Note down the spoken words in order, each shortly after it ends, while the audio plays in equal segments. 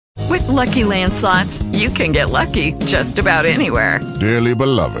Lucky Land Slots, you can get lucky just about anywhere. Dearly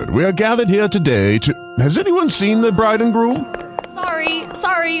beloved, we are gathered here today to... Has anyone seen the bride and groom?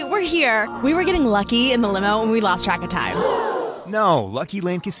 Sorry, we're here. We were getting lucky in the limo and we lost track of time. No, Lucky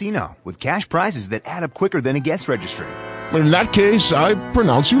Land Casino, with cash prizes that add up quicker than a guest registry. In that case, I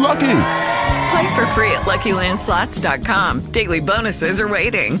pronounce you lucky. Play for free at LuckyLandSlots.com. Daily bonuses are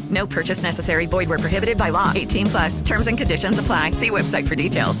waiting. No purchase necessary. Void where prohibited by law. 18 plus. Terms and conditions apply. See website for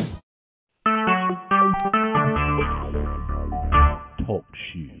details. Talk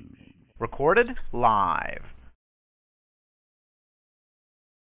shoes. Recorded live.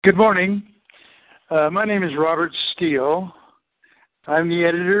 Good morning. My name is Robert Steele. I'm the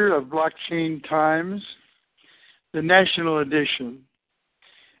editor of Blockchain Times, the national edition.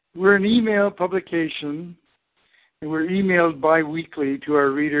 We're an email publication, and we're emailed bi-weekly to our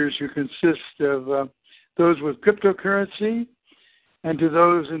readers, who consist of those with cryptocurrency and to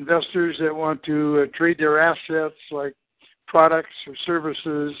those investors that want to trade their assets like products or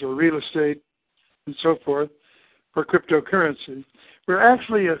services or real estate and so forth for cryptocurrency. We're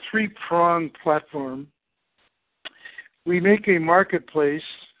actually a three-pronged platform. We make a marketplace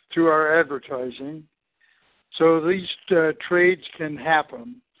through our advertising, so these trades can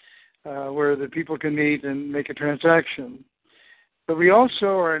happen where the people can meet and make a transaction. But we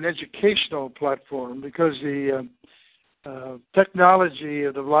also are an educational platform because the technology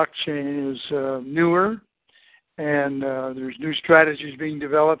of the blockchain is newer, and there's new strategies being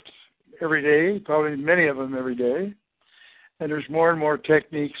developed every day, probably many of them every day, and there's more and more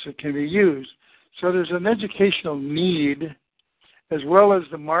techniques that can be used. So there's an educational need as well as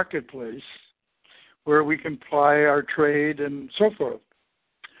the marketplace where we can ply our trade and so forth.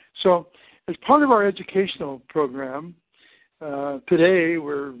 So as part of our educational program, today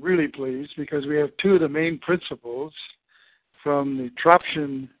we're really pleased because we have two of the main principals from the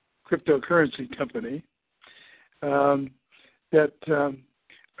TROPTION cryptocurrency company that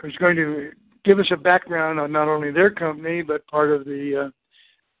is going to give us a background on not only their company but part of the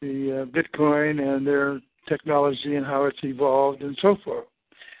Bitcoin and their technology and how it's evolved and so forth.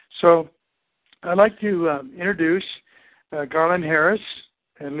 So I'd like to introduce Garland Harris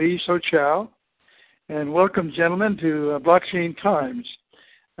and Lee Sochow, and welcome, gentlemen, to Blockchain Times.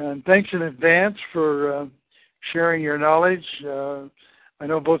 And thanks in advance for sharing your knowledge. I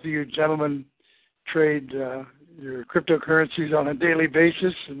know both of you gentlemen trade your cryptocurrencies on a daily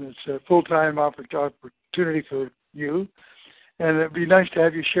basis, and it's a full-time opportunity for you. And it'd be nice to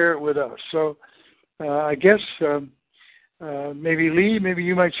have you share it with us. So I guess maybe Lee, maybe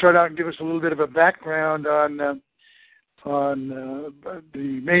you might start out and give us a little bit of a background on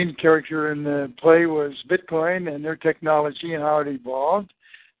the main character in the play was Bitcoin and their technology and how it evolved,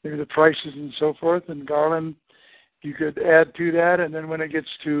 maybe the prices and so forth. And Garland, you could add to that. And then when it gets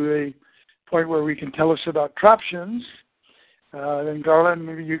to a point where we can tell us about TROPTIONS, then Garland,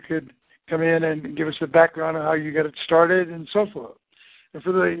 maybe you could come in and give us a background on how you got it started and so forth. And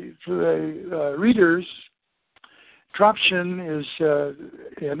for the readers, TROPTION is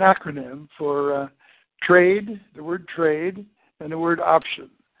an acronym for trade, the word trade, and the word option.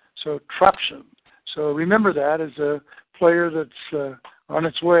 So TROPTION. So remember that as a player that's on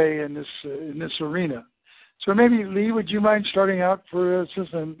its way in this arena. So maybe, Lee, would you mind starting out for us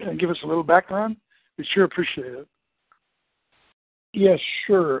and give us a little background? We'd sure appreciate it. Yes,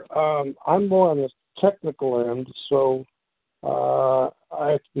 sure. I'm more on the technical end, so I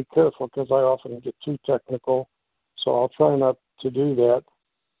have to be careful because I often get too technical. So I'll try not to do that.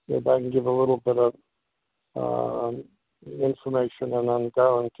 If I can give a little bit of information, and then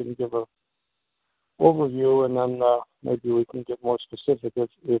Garland can give a overview, and then maybe we can get more specific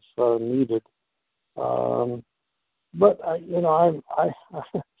if needed. But I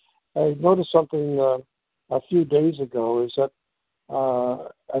noticed something a few days ago is that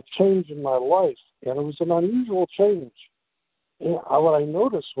a change in my life, and it was an unusual change. And what I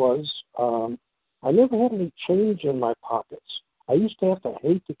noticed was I never had any change in my pockets. I used to have to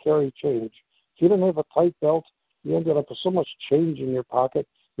hate to carry change. If you didn't have a tight belt, you ended up with so much change in your pocket,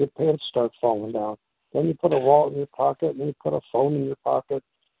 your pants start falling down. Then you put a wallet in your pocket, and you put a phone in your pocket,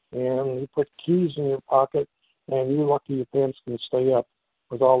 and you put keys in your pocket, and you're lucky your pants can stay up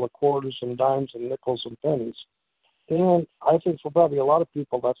with all the quarters and dimes and nickels and pennies. And I think for probably a lot of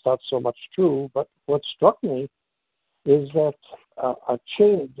people that's not so much true, but what struck me is that a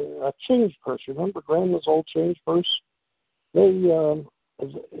change purse, remember Grandma's old change purse?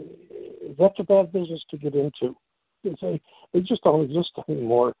 That's a bad business to get into. They just don't exist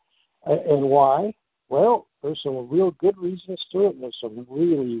anymore. And why? Well, there's some real good reasons to it, and there's some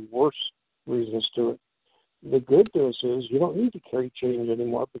really worse reasons to it. the good news is you don't need to carry change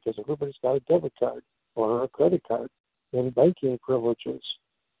anymore because everybody's got a debit card or a credit card and banking privileges.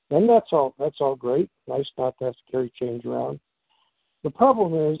 And that's all great. Nice not to have to carry change around. The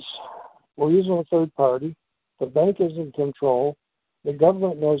problem is we're using a third party. The bank is in control. The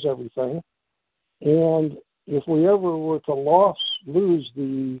government knows everything. And if we ever were to lose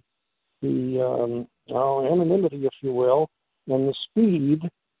the anonymity, if you will, and the speed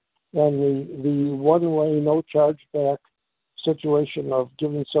and the one-way, no chargeback situation of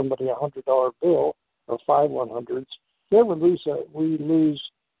giving somebody a $100 bill or 5 100s, if we ever lose that, we lose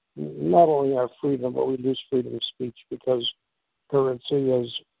not only our freedom, but we lose freedom of speech because currency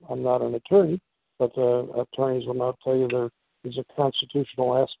is, I'm not an attorney, but the attorneys will now tell you there is a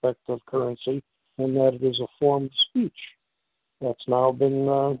constitutional aspect of currency and that it is a form of speech. That's now been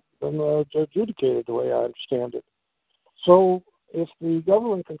adjudicated the way I understand it. So if the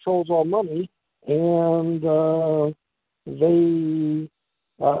government controls all money and they, in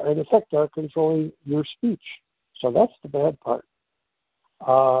effect, are controlling your speech. So that's the bad part.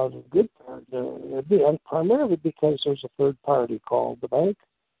 The good part, and primarily because there's a third party called the bank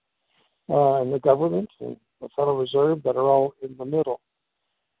and the government and the Federal Reserve that are all in the middle.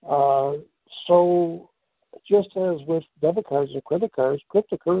 So just as with debit cards and credit cards,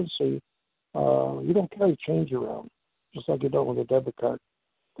 cryptocurrency, you don't carry change around, just like you don't with a debit card,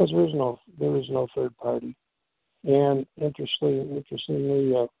 because there is no third party. And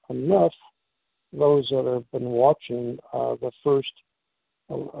interestingly enough, those that have been watching the first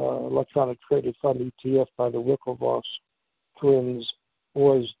electronic traded fund ETF by the Winklevoss twins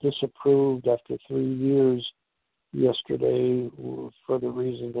was disapproved after 3 years yesterday for the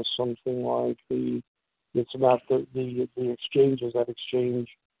reason of something like it's not the exchanges that exchange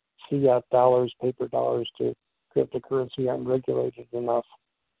fiat dollars, paper dollars to cryptocurrency aren't regulated enough,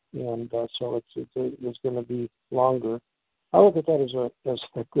 and so it's going to be longer. I look at that as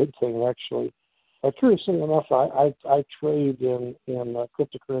a good thing, actually. Curiously enough, I trade in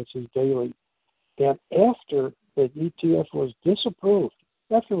cryptocurrencies daily, and after the ETF was disapproved,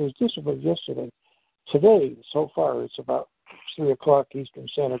 yesterday, today, so far, it's about 3 o'clock Eastern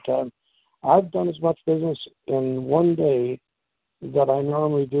Standard Time, I've done as much business in one day that I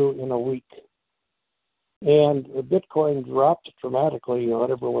normally do in a week. And the Bitcoin dropped dramatically,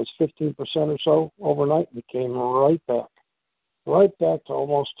 whatever it was, 15% or so overnight, and came right back to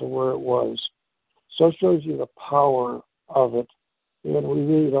almost to where it was. So it shows you the power of it. And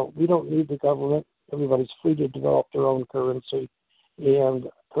we don't need the government. Everybody's free to develop their own currency. And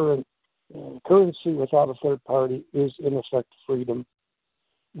currency without a third party is, in effect, freedom.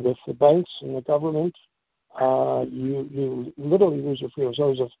 With the banks and the government, you literally lose your freedom.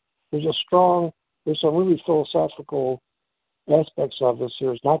 So there's some really philosophical aspects of this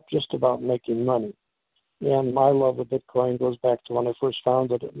here. It's not just about making money. And my love of Bitcoin goes back to when I first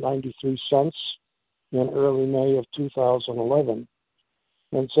found it at 93 cents in early May of 2011.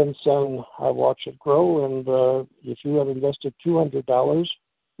 And since then, I've watched it grow. And if you had invested $200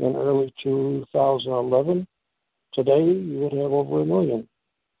 in early 2011, today you would have over $1 million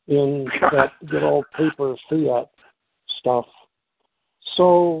in that good old paper fiat stuff.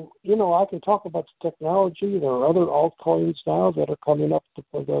 So, I can talk about the technology. There are other altcoins now that are coming up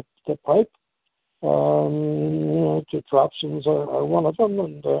the pipe. TROPTIONS are one of them,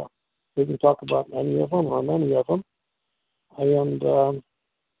 and we can talk about any of them or many of them. And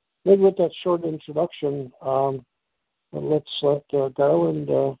maybe with that short introduction, let's let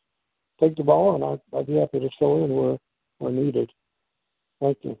Garland take the ball, and I'd be happy to fill in where needed.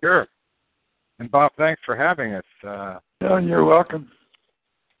 Thank you. Sure. And Bob, thanks for having us. You're welcome.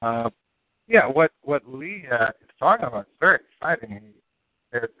 What Lee is talking about is very exciting.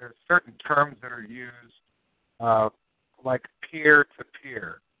 There's certain terms that are used like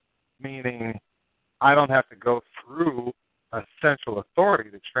peer-to-peer, meaning I don't have to go through a central authority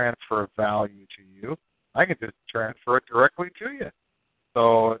to transfer value to you. I can just transfer it directly to you.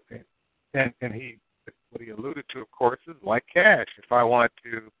 So, and what he alluded to, of course, is like cash. If I want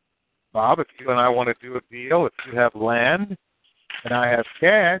to, Bob, if you and I want to do a deal, if you have land and I have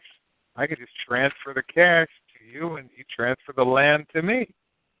cash, I can just transfer the cash to you and you transfer the land to me.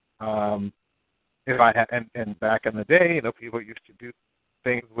 If I and back in the day, people used to do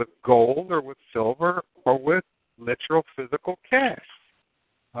things with gold or with silver or with literal physical cash.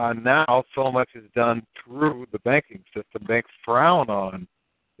 Now, so much is done through the banking system. Banks frown on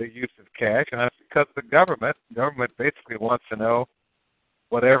the use of cash, and that's because the government basically wants to know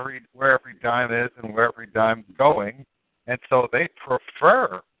where every dime is and where every dime's going, and so they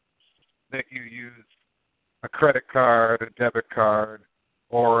prefer that you use a credit card, a debit card,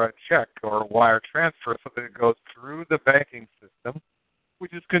 or a check or a wire transfer so that it goes through the banking system,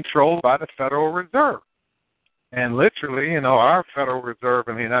 which is controlled by the Federal Reserve. And literally, our Federal Reserve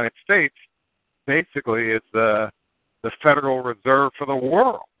in the United States basically is the Federal Reserve for the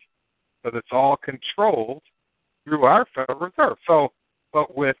world. But it's all controlled through our Federal Reserve.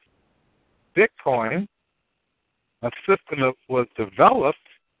 But with Bitcoin, a system that was developed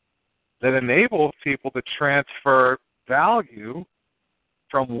that enables people to transfer value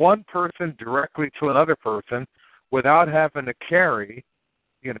from one person directly to another person without having to carry,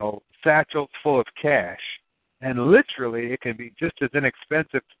 satchels full of cash. And literally, it can be just as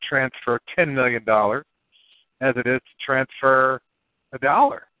inexpensive to transfer $10 million as it is to transfer $1.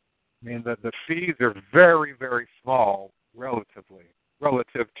 I mean, the fees are very, very small relative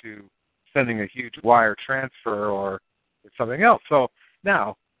to sending a huge wire transfer or something else. So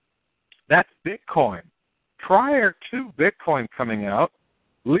now, that's Bitcoin. Prior to Bitcoin coming out,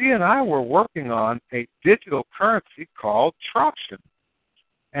 Lee and I were working on a digital currency called TROPTIONS.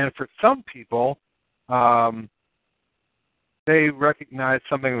 And for some people, they recognize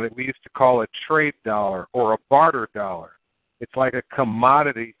something that we used to call a trade dollar or a barter dollar. It's like a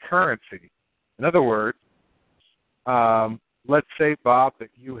commodity currency. In other words, let's say, Bob, that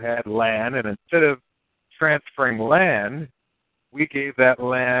you had land, and instead of transferring land, we gave that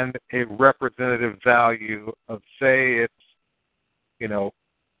land a representative value of, say, it's,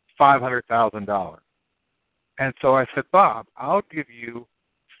 $500,000. And so I said, Bob, I'll give you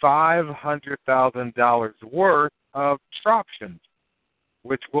 $500,000 worth of TROPTIONS,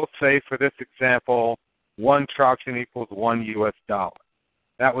 which we'll say for this example, one TROPTION equals $1 US.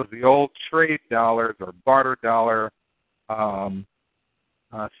 That was the old trade dollars or barter dollar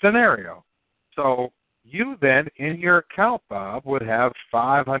scenario. So you then, in your account, Bob, would have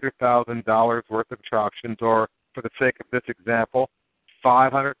 $500,000 worth of TROPTIONS, or for the sake of this example,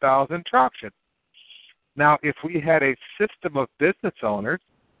 500,000 TROPTIONS. Now, if we had a system of business owners,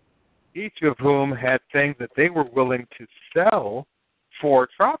 each of whom had things that they were willing to sell for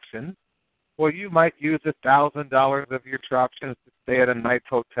TROPTIONS, well, you might use $1,000 of your TROPTIONS to stay at a nice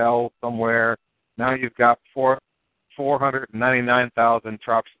hotel somewhere. Now you've got 499,000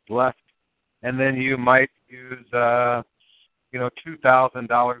 TROPTIONS left, and then you might use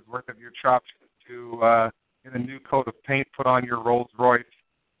 $2,000 worth of your TROPTIONS to get a new coat of paint put on your Rolls Royce.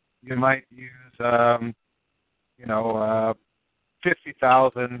 You might use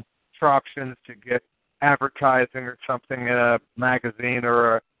 50,000 TROPTIONS to get advertising or something in a magazine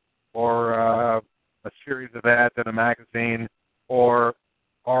or a series of ads in a magazine, or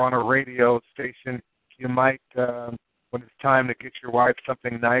on a radio station. You might, when it's time to get your wife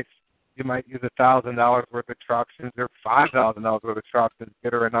something nice, you might use $1,000 worth of TROPTIONS or $5,000 worth of TROPTIONS,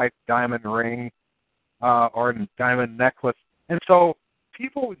 get her a nice diamond ring or a diamond necklace. And so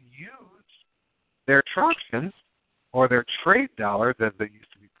people use their TROPTIONS, or their trade dollars, as they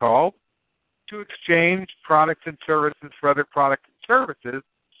used to be called, to exchange products and services for other products and services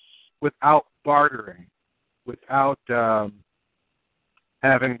without bartering, without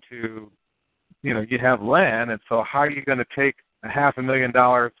having to, you have land, and so how are you going to take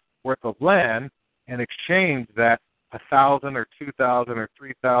 $500,000 worth of land and exchange that $1,000 or $2,000 or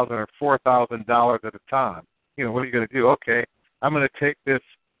 $3,000 or $4,000 at a time? What are you going to do? Okay, I'm going to take this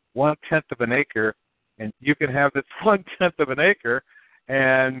 1/10 of an acre, and you can have this 1/10 of an acre,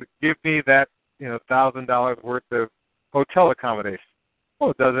 and give me that $1,000 worth of hotel accommodation.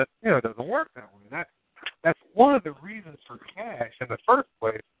 Well, it doesn't work that way. That's one of the reasons for cash in the first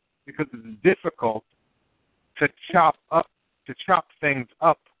place, because it's difficult to chop things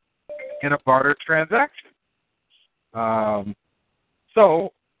up in a barter transaction.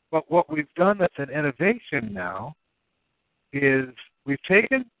 But what we've done that's an innovation now is we've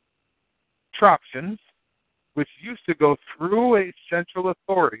taken TROPTIONS, which used to go through a central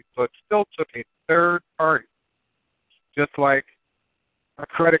authority, so it still took a third party. Just like a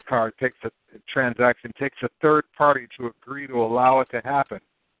credit card takes a transaction, takes a third party to agree to allow it to happen.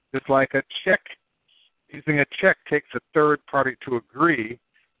 Just like a check, using a check takes a third party to agree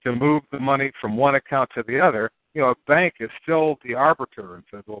to move the money from one account to the other. A bank is still the arbiter and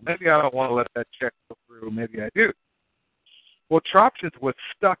says, well, maybe I don't want to let that check go through, maybe I do. Well, TROPTIONS was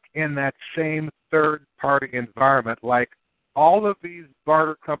stuck in that same third-party environment, like all of these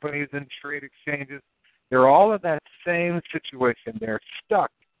barter companies and trade exchanges. They're all in that same situation. They're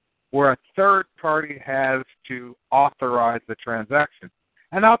stuck where a third party has to authorize the transaction.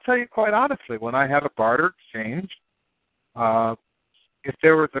 And I'll tell you quite honestly, when I had a barter exchange, if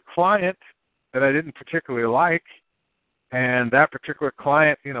there was a client that I didn't particularly like, and that particular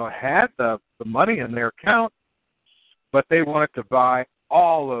client, had the money in their account, but they wanted to buy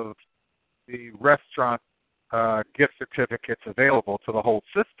all of the restaurant gift certificates available to the whole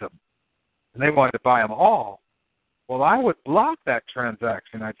system, and they wanted to buy them all. Well, I would block that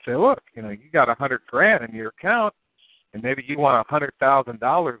transaction. I'd say, look, you got $100,000 in your account, and maybe you want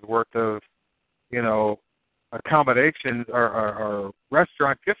 $100,000 worth of, accommodations or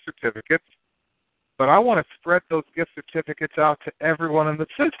restaurant gift certificates, but I want to spread those gift certificates out to everyone in the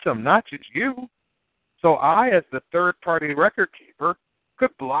system, not just you. So I, as the third-party record keeper,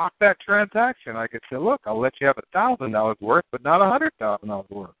 could block that transaction. I could say, look, I'll let you have $1,000 worth, but not $100,000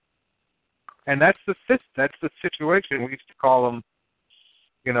 worth. And that's the situation. We used to call them,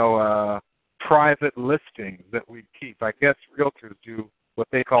 private listings that we keep. I guess realtors do what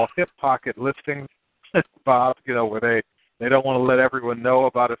they call hip pocket listings, Bob, where they don't want to let everyone know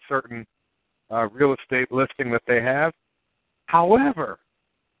about a certain real estate listing that they have. However,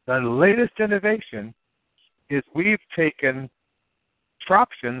 the latest innovation is we've taken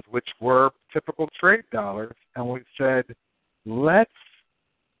TROPTIONS, which were typical trade dollars, and we've said, let's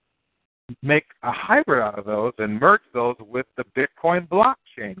make a hybrid out of those and merge those with the Bitcoin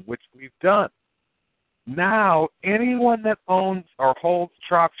blockchain, which we've done. Now, anyone that owns or holds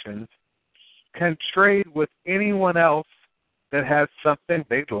TROPTIONS can trade with anyone else that has something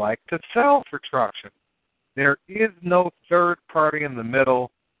they'd like to sell for TROPTIONS. There is no third party in the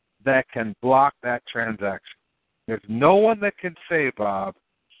middle that can block that transaction. There's no one that can say, Bob,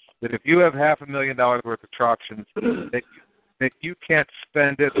 that if you have $500,000 worth of TROPTIONS, that you can't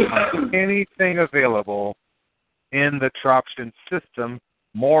spend it on anything available in the TROPTIONS system.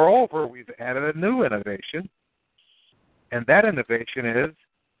 Moreover, we've added a new innovation, and that innovation is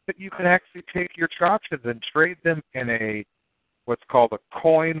that you can actually take your TROPTIONS and trade them in what's called a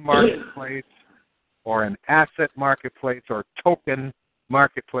coin marketplace or an asset marketplace or token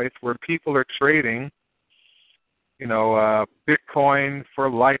marketplace where people are trading, Bitcoin for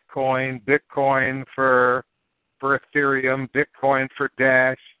Litecoin, Bitcoin for Ethereum, Bitcoin for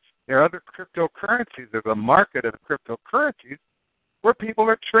Dash. There are other cryptocurrencies. There's a market of cryptocurrencies where people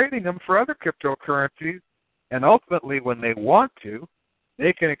are trading them for other cryptocurrencies, and ultimately, when they want to,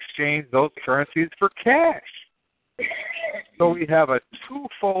 they can exchange those currencies for cash. So we have a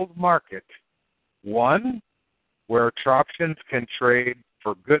twofold market. One, where TROPTIONS can trade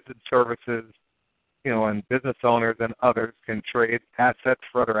for goods and services, and business owners and others can trade assets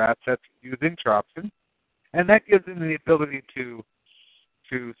for other assets using TROPTIONS, and that gives them the ability to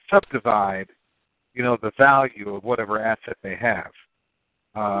subdivide, the value of whatever asset they have.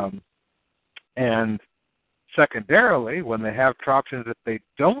 And secondarily, when they have TROPTIONS, if they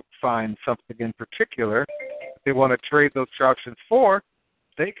don't find something in particular they want to trade those TROPTIONS for,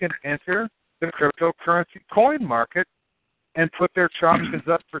 they can enter the cryptocurrency coin market and put their TROPTIONS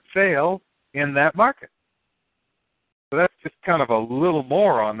up for sale in that market. So that's just kind of a little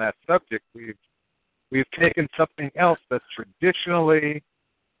more on that subject. We've taken something else that's traditionally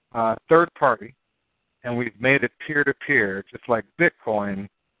third party, and we've made it peer-to-peer, just like Bitcoin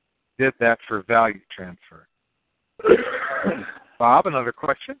did that for value transfer. Bob, another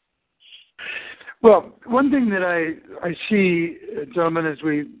question? Well, one thing that I see, gentlemen, as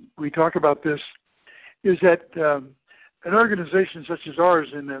we talk about this, is that an organization such as ours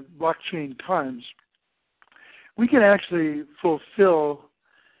in the blockchain times, we can actually fulfill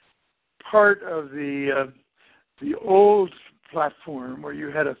part of the old platform where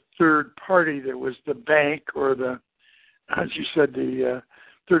you had a third party that was the bank or as you said, the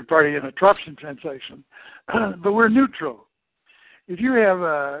third party in a TROPTION transaction. But we're neutral. If you have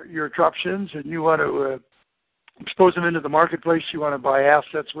your TROPTIONs and you want to expose them into the marketplace, you want to buy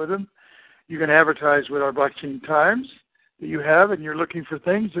assets with them, you can advertise with our blockchain times that you have, and you're looking for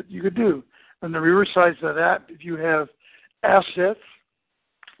things that you could do. On the reverse side of that, if you have assets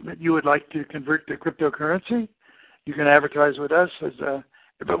that you would like to convert to cryptocurrency, you can advertise with us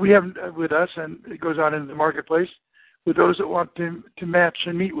but we have with us, and it goes out into the marketplace with those that want to match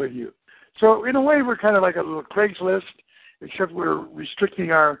and meet with you. So in a way, we're kind of like a little Craigslist, except we're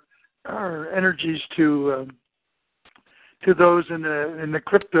restricting our energies to those in the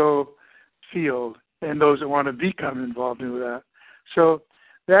crypto field and those that want to become involved in that. So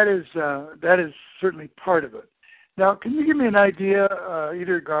that is certainly part of it. Now, can you give me an idea,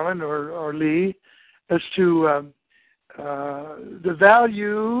 either Garland or Lee, as to the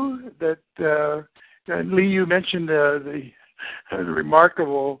value that and Lee, you mentioned the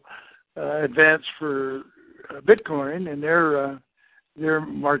remarkable advance for Bitcoin and their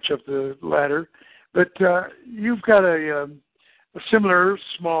march up the ladder, but you've got a similar,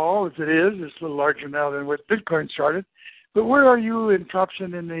 small as it is, it's a little larger now than what Bitcoin started. But where are you in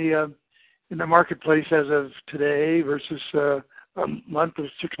TROPTION in the marketplace as of today versus a month or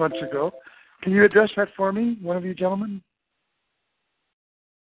 6 months ago. Can you address that for me, one of you gentlemen?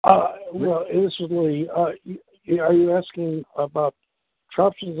 Well, innocently, are you asking about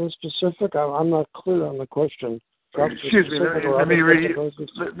TROPTIONS in specific? I'm not clear on the question. Excuse me. Let me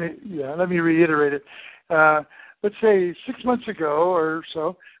reiterate it. Let's say 6 months ago or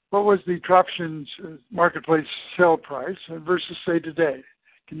so, what was the TROPTIONS marketplace sell price versus say today?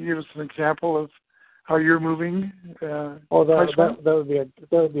 Can you give us an example of how you're moving? That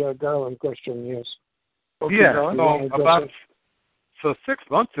would be a Garland question. Yes. Okay, yeah. So 6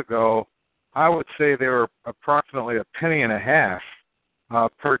 months ago, I would say they were approximately $0.015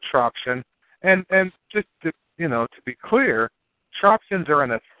 per TROPTION, and just to be clear, TROPTIONs are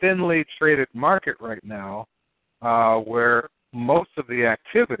in a thinly traded market right now, where most of the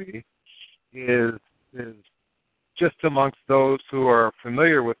activity is just amongst those who are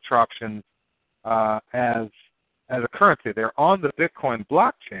familiar with TROPTIONs as a currency. They're on the Bitcoin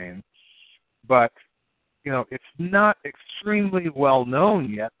blockchain, but it's not extremely well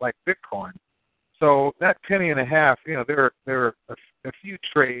known yet, like Bitcoin. So that $0.015, there are a few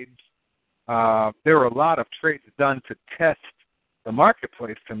trades. There were a lot of trades done to test the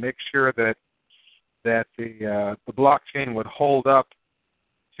marketplace to make sure that the blockchain would hold up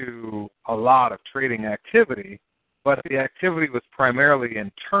to a lot of trading activity, but the activity was primarily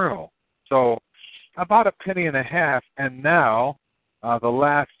internal. So about $0.015, and now the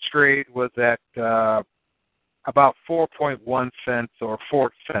last trade was at about 4.1 cents or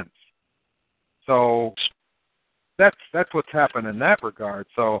 4 cents. So that's what's happened in that regard.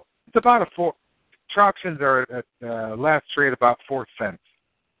 So it's about TROPTIONs are at last trade about 4 cents.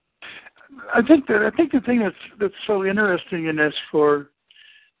 I think the thing that's so interesting in this for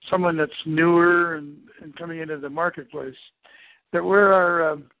someone that's newer and coming into the marketplace, that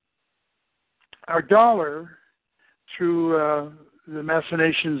where our dollar, through the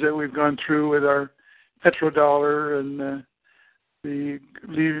machinations that we've gone through with our petrodollar and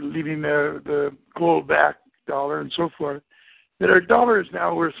leaving the gold-backed dollar and so forth, that our dollar is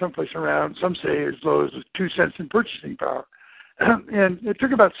now worth someplace around, some say as low as 2 cents in purchasing power. And it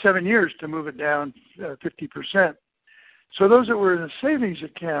took about 7 years to move it down 50%. So those that were in a savings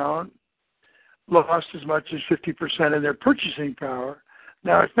account lost as much as 50% of their purchasing power.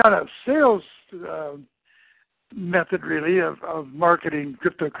 Now, it's not a sales method, really, of marketing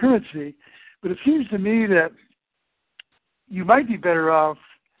cryptocurrency, but it seems to me that you might be better off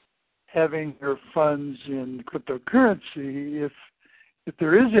having your funds in cryptocurrency if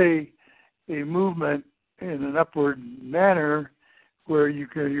there is a movement in an upward manner where your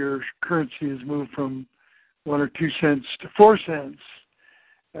currency is moved from 1 or 2 cents to 4 cents,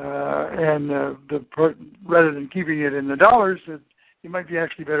 and rather than keeping it in the dollars, that you might be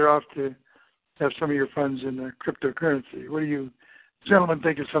actually better off to have some of your funds in the cryptocurrency. What do you gentlemen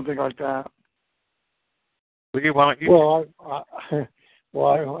think of something like that? Why don't you?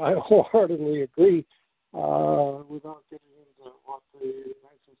 I wholeheartly agree. Without getting into what the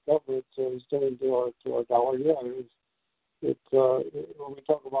nation's government is doing to our dollar, when we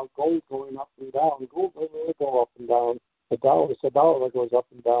talk about gold going up and down, gold doesn't really go up and down. It's a dollar that goes up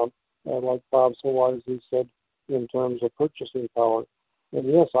and down, and like Bob so wisely said, in terms of purchasing power. And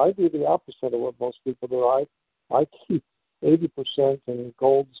yes, I do the opposite of what most people do. I keep 80% in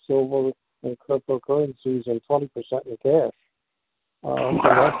gold, silver, and cryptocurrencies, and 20% in cash. The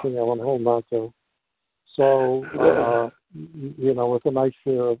last thing I want to hold on to. So, with a nice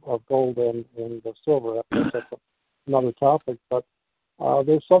share of gold and silver, that's another topic. But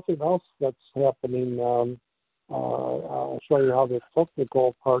there's something else that's happening. I'll show you how the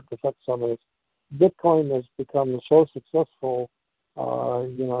technical part affects some of this. Bitcoin has become so successful.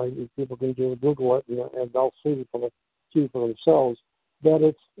 People can Google it and they'll see for themselves that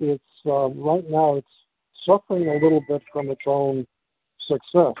it's right now it's suffering a little bit from its own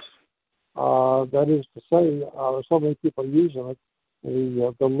success. That is to say, so many people using it.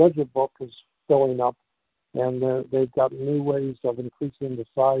 The ledger book is filling up, and they've got new ways of increasing the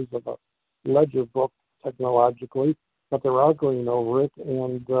size of a ledger book technologically, but they're arguing over it,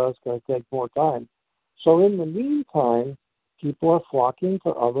 and it's going to take more time. So in the meantime, people are flocking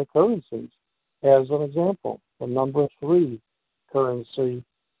to other currencies. As an example, the number 3 currency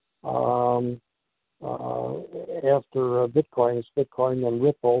after Bitcoin is Bitcoin and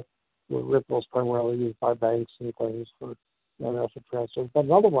Ripple. Ripple is primarily used by banks and things for international transfers. But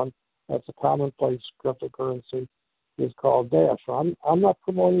another one that's a commonplace cryptocurrency is called Dash. I'm not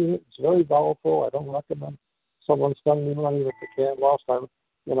promoting it. It's very volatile. I don't recommend someone spending money that they can't lose time.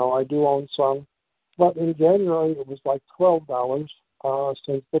 I do own some. But in January, it was like $12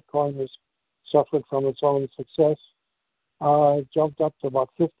 since Bitcoin has suffered from its own success. jumped up to about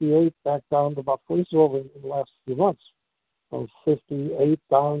 58, back down to about 40 over in the last few months. From 58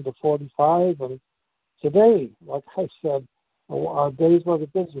 down to 45, and today, like I said, days worth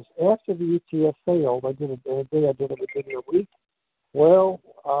of business. After the ETF failed, I did it a day, I did it within a week. Well,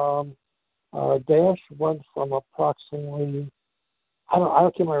 Dash went from approximately, I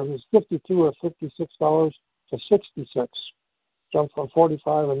can't remember, it was $52 or $56 to $66. Jumped from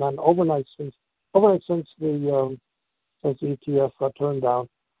 45, and then overnight since the ETF turned down,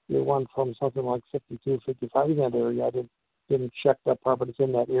 it went from something like 52, 55 in that area. I didn't check that part, but it's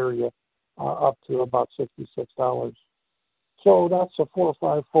in that area, up to about $66. So that's a 4 or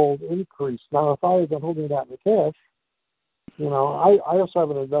 5-fold increase. Now, if I had been holding that in cash, I also have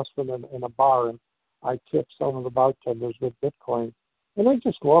an investment in a bar, and I tip some of the bartenders with Bitcoin. And I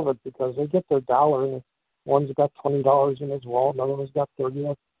just love it because they get their dollar, and one's got $20 in his wallet, another one's got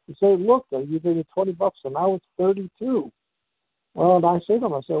 $30. You say, look, you gave me $20, and now it's $32. Well, and I say to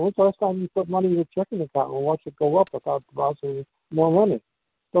them, when's the last time you put money in your checking account and watch it go up without depositing more money?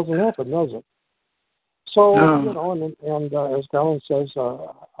 Doesn't happen, does it? So, no. and as Colin says,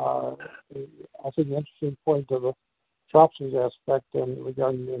 I think the interesting point of the TROPTIONS aspect and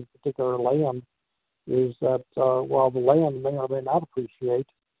regarding in particular land is that while the land may or may not appreciate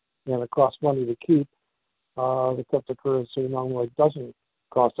and it costs money to keep, the cryptocurrency normally doesn't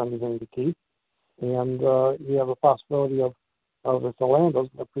cost anything to keep. And you have a possibility of if the land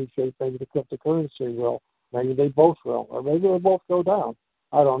doesn't appreciate, maybe the cryptocurrency will. Maybe they both will, or maybe they both go down.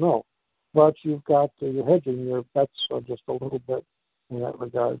 I don't know. But you've got you're hedging your bets just a little bit in that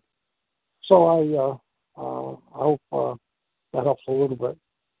regard. So I hope that helps a little bit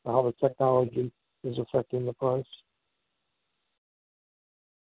how the technology is affecting the price.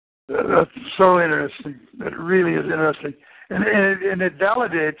 That's so interesting. That really is interesting, and it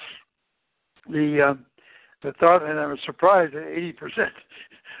validates the thought. And I was surprised at 80%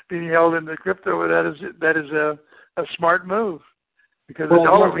 being held in the crypto. That is a smart move. Because the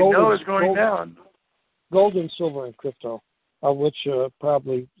dollar we know is going down. Gold and silver and crypto, of which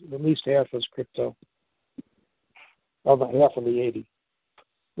probably at least half is crypto. Half of the 80.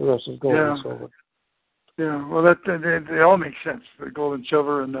 The rest is gold and silver. Yeah, well, they all make sense. The gold and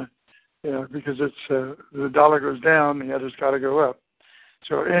silver, and because it's the dollar goes down, the other's got to go up.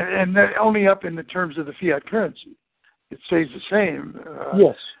 So and only up in the terms of the fiat currency, it stays the same.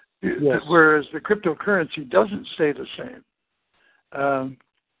 Yes. Whereas the cryptocurrency doesn't stay the same.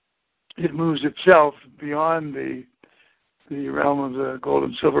 It moves itself beyond the realm of the gold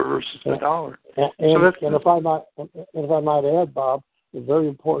and silver versus the dollar. And if I might add, Bob, a very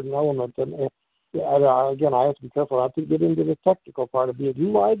important element, and again, I have to be careful not to get into the technical part of it.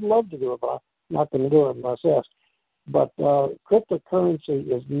 I'd love to do it, but I'm not going to do it unless asked. But cryptocurrency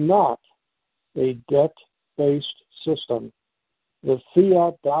is not a debt-based system. The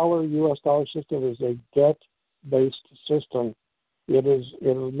fiat dollar, U.S. dollar system is a debt-based system. It is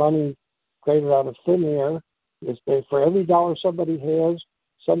money created out of thin air. It's paid for every dollar somebody has,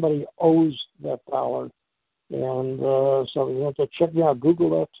 somebody owes that dollar. And so you have to check me out,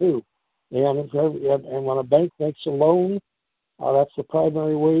 Google that too. And when a bank makes a loan, that's the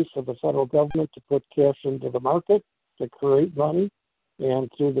primary way for the federal government to put cash into the market to create money. And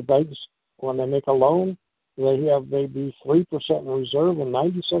through the banks, when they make a loan, they have maybe 3% in reserve, and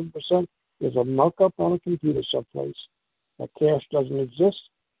 97% is a markup on a computer someplace. That cash doesn't exist,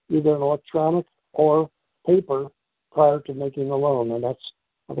 either in electronic or paper, prior to making the loan, and that's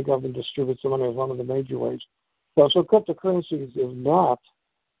how the government distributes the money as one of the major ways. So cryptocurrency is not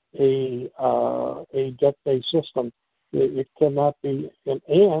a debt-based system. It cannot be, and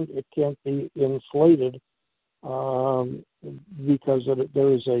it can't be inflated because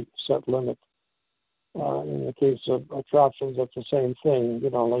there is a set limit. In the case of TROPTIONS, that's the same thing.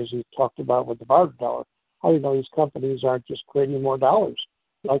 As we talked about with the barter dollar. How do you know these companies aren't just creating more dollars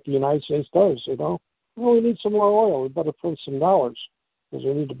like the United States does? We need some more oil. We better print some dollars because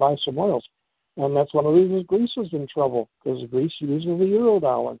we need to buy some oils. And that's one of the reasons Greece is in trouble, because Greece uses the euro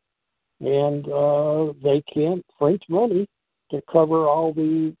dollar. And they can't print money to cover all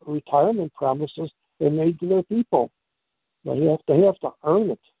the retirement promises they made to their people. They have to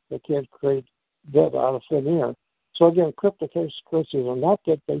earn it. They can't create debt out of thin air. So again, cryptocurrencies are not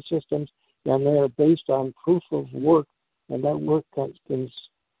debt-based systems, and they are based on proof of work, and that work is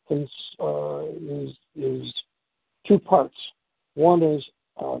two parts. One is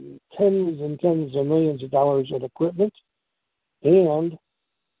tens and tens of millions of dollars in equipment, and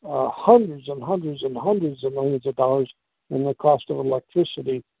hundreds and hundreds and hundreds of millions of dollars in the cost of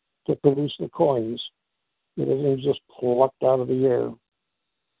electricity to produce the coins. It isn't just plucked out of the air.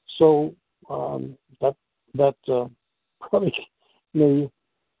 So that probably may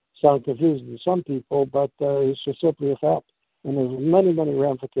sound confusing to some people, but it's just simply a fact. And there's many, many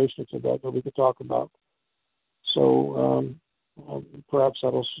ramifications of that we could talk about. So perhaps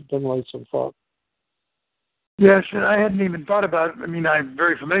that'll stimulate some thought. Yes, and I hadn't even thought about it. I mean, I'm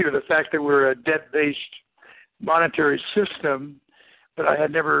very familiar with the fact that we're a debt-based monetary system, but I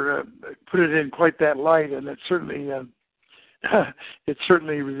had never put it in quite that light, and it's certainly it's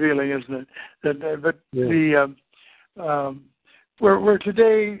certainly revealing, isn't it? But yeah. We're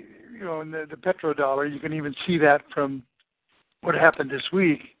today, you know, in the petrodollar, you can even see that from what happened this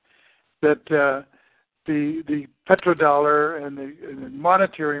week, that the petrodollar and the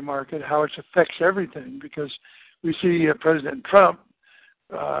monetary market, how it affects everything, because we see President Trump,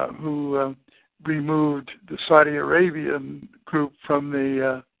 who removed the Saudi Arabian group from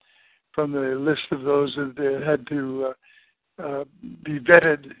the list of those that had to be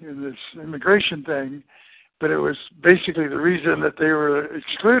vetted in this immigration thing, but it was basically the reason that they were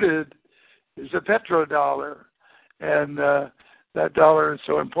excluded is the petrodollar, and that dollar is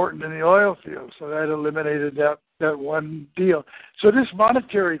so important in the oil field, so that eliminated that one deal. So this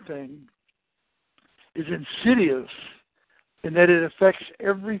monetary thing is insidious in that it affects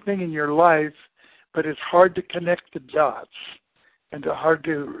everything in your life, but it's hard to connect the dots and hard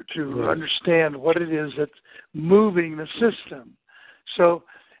to understand what it is that's moving the system. So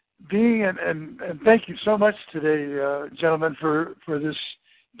and thank you so much today, gentlemen, for this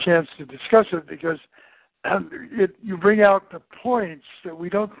chance to discuss it, because you bring out the points that we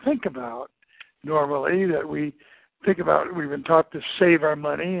don't think about normally, that we think about. We've been taught to save our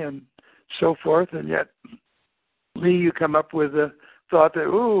money and so forth, and yet, Lee, you come up with the thought that,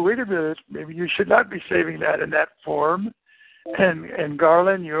 oh, wait a minute, maybe you should not be saving that in that form. And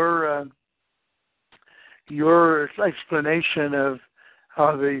Garland, your explanation of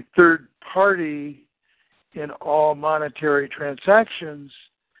how the third party in all monetary transactions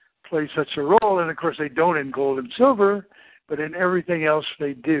play such a role, and of course they don't in gold and silver, but in everything else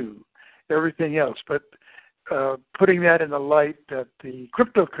they do, everything else. But putting that in the light that the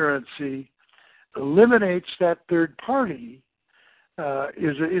cryptocurrency eliminates that third party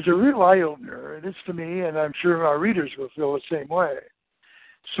is a real eye-opener. It is to me, and I'm sure our readers will feel the same way.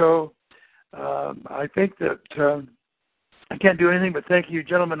 So I think that I can't do anything but thank you,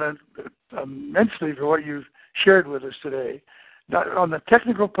 gentlemen, immensely for what you've shared with us today, not on the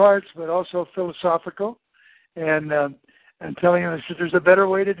technical parts, but also philosophical, and telling us that there's a better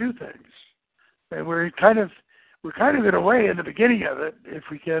way to do things. And we're kind of in a way in the beginning of it, if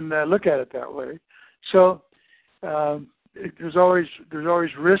we can look at it that way. So there's always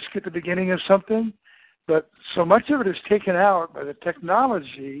risk at the beginning of something, but so much of it is taken out by the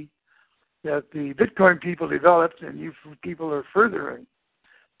technology that the Bitcoin people developed and you people are furthering.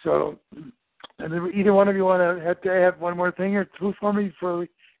 So, and then either one of you want to add one more thing or two for me before we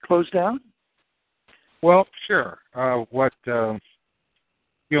close down? Well, sure. And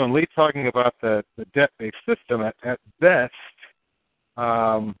Lee talking about the debt-based system, at best,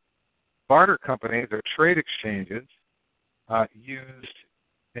 barter companies or trade exchanges used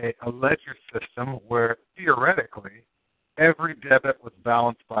a ledger system where theoretically every debit was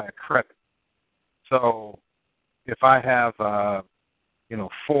balanced by a credit. So if I have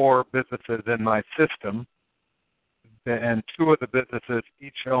 4 businesses in my system, and 2 of the businesses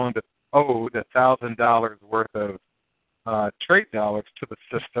each owed $1,000 worth of trade dollars to the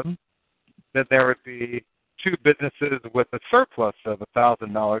system, then there would be 2 businesses with a surplus of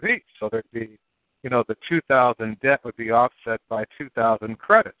 $1,000 each. So there'd be, the 2,000 debt would be offset by 2,000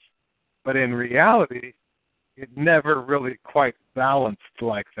 credits. But in reality, it never really quite balanced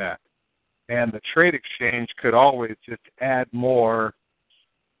like that. And the trade exchange could always just add more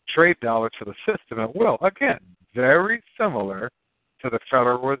trade dollars to the system at will. Again, very similar to the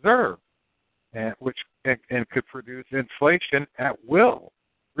Federal Reserve, which could produce inflation at will,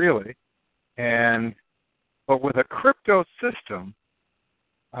 really. But with a crypto system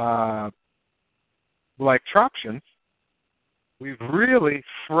like TROPTIONS, we've really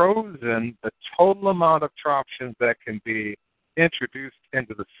frozen the total amount of TROPTIONS that can be introduced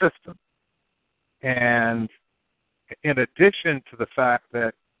into the system. And in addition to the fact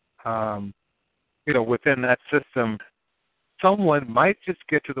that, within that system, someone might just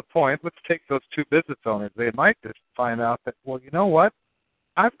get to the point, let's take those 2 business owners, they might just find out that, well, you know what,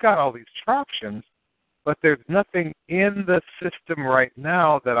 I've got all these TROPTIONS, but there's nothing in the system right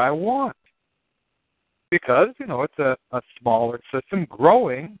now that I want. Because, it's a smaller system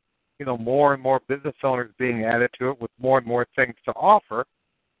growing, more and more business owners being added to it with more and more things to offer.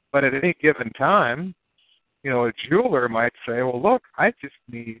 But at any given time, a jeweler might say, well, look, I just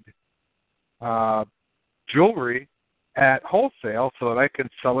need jewelry at wholesale so that I can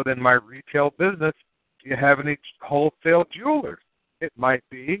sell it in my retail business. Do you have any wholesale jewelers? It might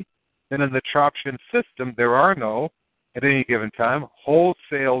be that in the TROPTION system there are no, at any given time,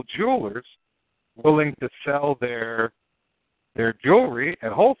 wholesale jewelers willing to sell their jewelry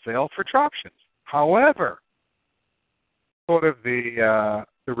at wholesale for TROPTIONs. However, sort of the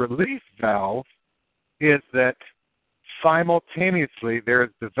relief valve is that simultaneously there is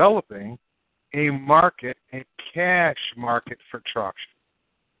developing a market, a cash market for TROPTIONs.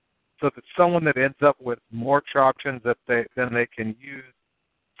 So that someone that ends up with more TROPTIONs than they can use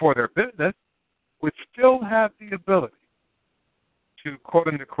for their business would still have the ability to,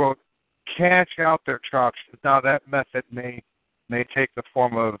 quote-unquote, cash out their TROPTIONs. Now, that method may take the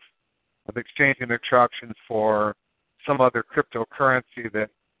form of exchanging their TROPTIONs for some other cryptocurrency that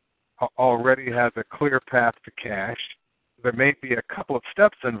already has a clear path to cash. There may be a couple of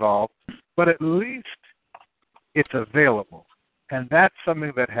steps involved, but at least it's available. And that's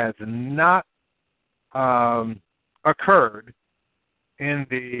something that has not occurred in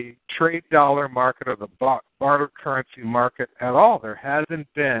the trade dollar market or the barter currency market at all. There hasn't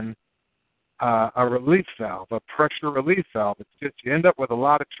been a relief valve, a pressure relief valve. It's just you end up with a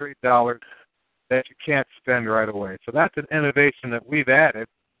lot of trade dollars that you can't spend right away. So that's an innovation that we've added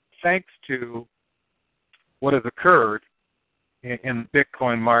thanks to what has occurred in the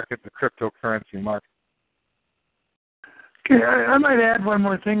Bitcoin market, the cryptocurrency market. Okay, I might add one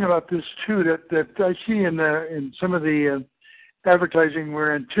more thing about this too that I see in some of the advertising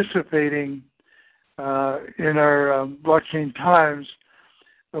we're anticipating in our blockchain times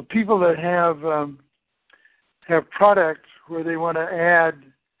of people that have products where they want to add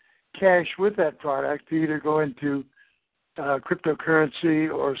cash with that product to either go into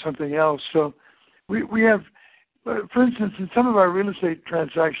cryptocurrency or something else. So we have, for instance, in some of our real estate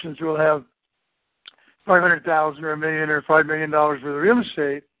transactions, we'll have $500,000 or $1 million or $5 million worth of real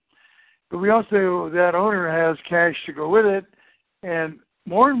estate, but we also, that owner has cash to go with it, and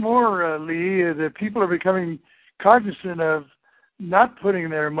more, Lee, the people are becoming cognizant of not putting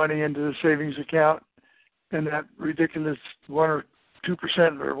their money into the savings account and that ridiculous 1 or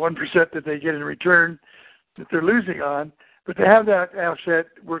 2% or 1% that they get in return that they're losing on, but they have that asset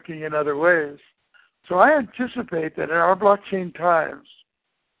working in other ways. So I anticipate that in our blockchain times,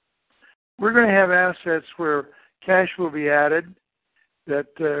 we're going to have assets where cash will be added that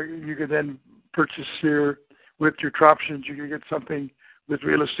you can then purchase here with your TROPTIONs. You can get something with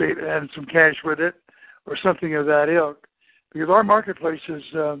real estate and some cash with it or something of that ilk. Because our marketplace is,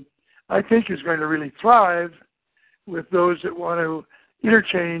 I think, is going to really thrive with those that want to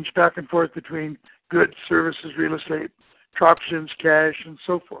interchange back and forth between goods, services, real estate, TROPTIONs, cash, and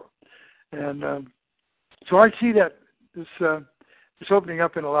so forth. And so I see that it's opening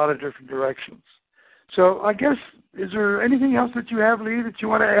up in a lot of different directions. So I guess, is there anything else that you have, Lee, that you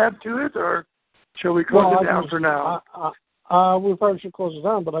want to add to it, or shall we close it down for now? We probably should close it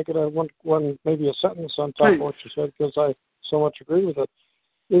down, but I could have one maybe a sentence on top of what you said, because I so much agree with it,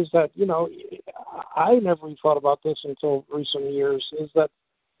 is that, I never even thought about this until recent years, is that,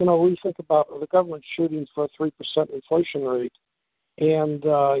 we think about the government shooting for a 3% inflation rate, and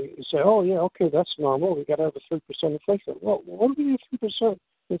you say, oh, yeah, okay, that's normal. We got to have a 3% inflation rate. Well, what do we need a 3%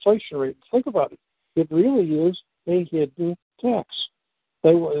 inflation rate? Think about it. It really is a hidden tax. A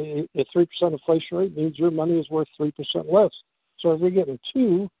 3% inflation rate means your money is worth 3% less. So if you're getting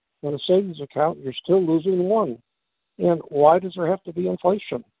 2 in a savings account, you're still losing 1. And why does there have to be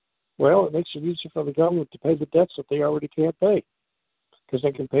inflation? Well, it makes it easier for the government to pay the debts that they already can't pay, because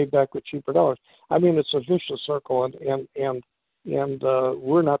they can pay back with cheaper dollars. I mean, it's a vicious circle, and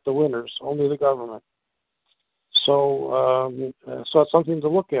we're not the winners, only the government. So it's something to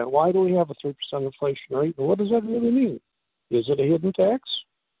look at. Why do we have a 3% inflation rate, and what does that really mean? Is it a hidden tax?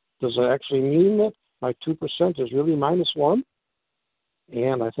 Does it actually mean that my 2% is really -1?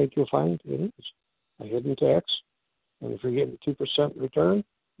 And I think you'll find it is a hidden tax. And if you're getting 2% return,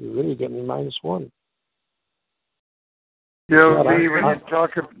 you're really getting -1. Lee, when you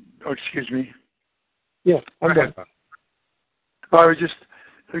talk about... Oh, excuse me. Yeah, I'm done. I was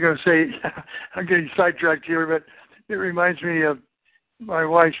going to say, I'm getting sidetracked here, but it reminds me of my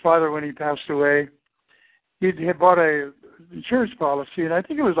wife's father when he passed away. He had bought an insurance policy, and I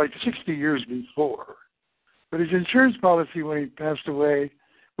think it was like 60 years before. But his insurance policy when he passed away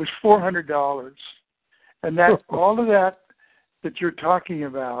was $400. And that all of that you're talking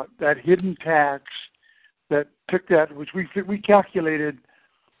about, that hidden tax that took that, which we calculated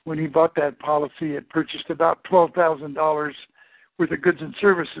when he bought that policy, it purchased about $12,000 worth of goods and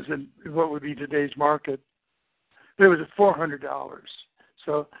services in what would be today's market. But it was at $400.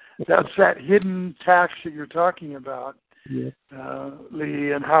 So that's that hidden tax that you're talking about,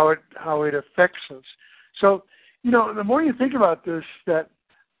 Lee, and how it affects us. So, the more you think about this, that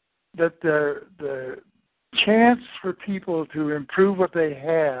the chance for people to improve what they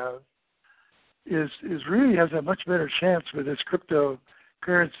have is really has a much better chance with this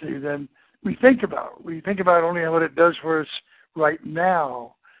cryptocurrency than we think about. We think about only what it does for us right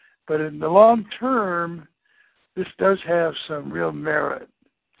now, but in the long term, this does have some real merit.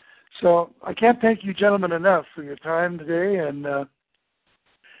 So I can't thank you gentlemen enough for your time today,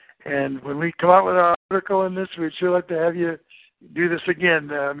 and when we come out with our article in this, we'd sure like to have you do this again,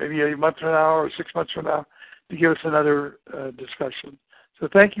 maybe a month from now or 6 months from now, to give us another discussion. So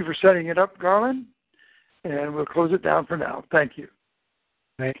thank you for setting it up, Garland, and we'll close it down for now. Thank you.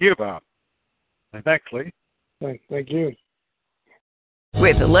 Thank you, Bob. And thanks, Lee. Thank you.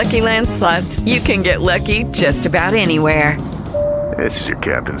 With the Lucky Land Slots, you can get lucky just about anywhere. This is your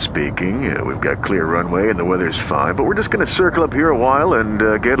captain speaking. We've got clear runway and the weather's fine, but we're just going to circle up here a while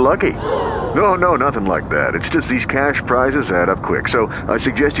and get lucky. No, nothing like that. It's just these cash prizes add up quick. So I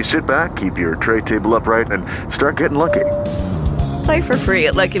suggest you sit back, keep your tray table upright, and start getting lucky. Play for free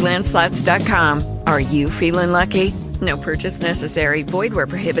at LuckyLandSlots.com. Are you feeling lucky? No purchase necessary. Void where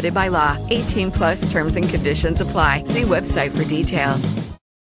prohibited by law. 18+ terms and conditions apply. See website for details.